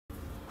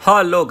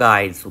Hello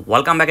guys,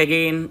 welcome back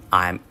again.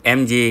 I'm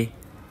MJ.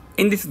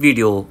 In this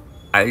video,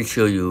 I'll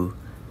show you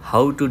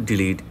how to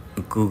delete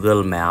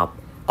Google Map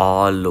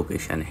all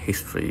location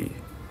history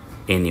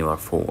in your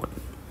phone.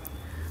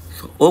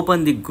 So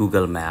open the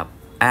Google Map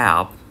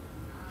app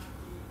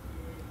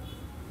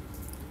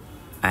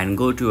and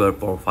go to your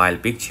profile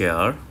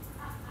picture,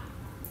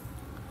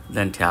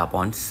 then tap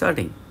on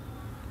setting.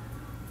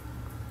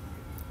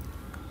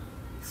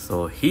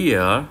 So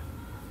here,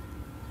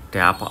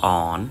 tap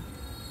on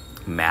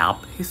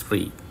map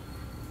history.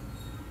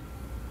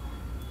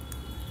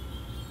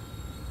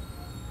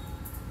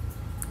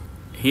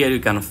 Here you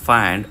can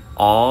find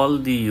all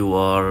the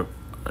your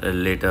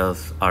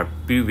latest or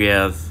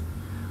previous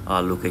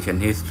location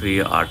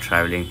history or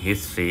traveling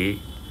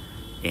history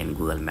in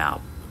Google Map.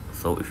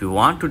 So if you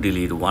want to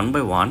delete one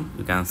by one,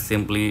 you can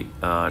simply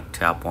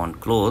tap on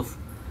close.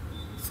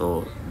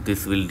 So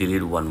this will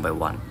delete one by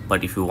one.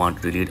 But if you want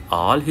to delete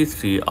all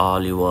history,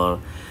 all your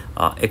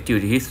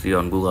activity history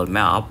on Google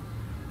Map,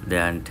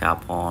 then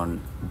tap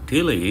on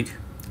delete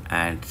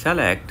and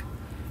select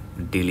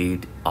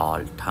delete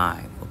all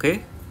time.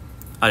 Okay,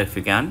 or if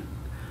you can,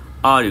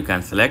 or you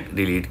can select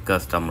delete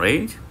custom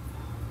range.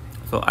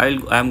 So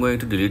I'm going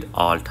to delete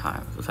all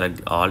time. So select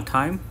the all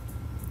time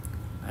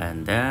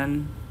and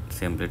then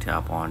simply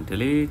tap on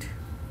delete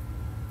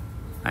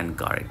and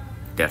got it.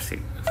 That's it.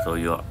 So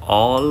your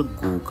all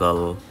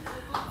Google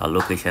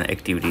location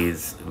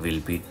activities will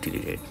be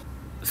deleted.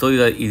 So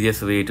the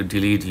easiest way to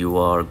delete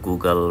your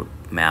Google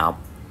Map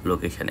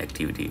location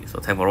activity. So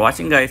thanks for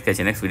watching guys. Catch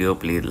you next video.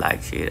 Please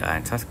like, share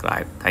and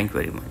subscribe. Thank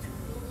you very much.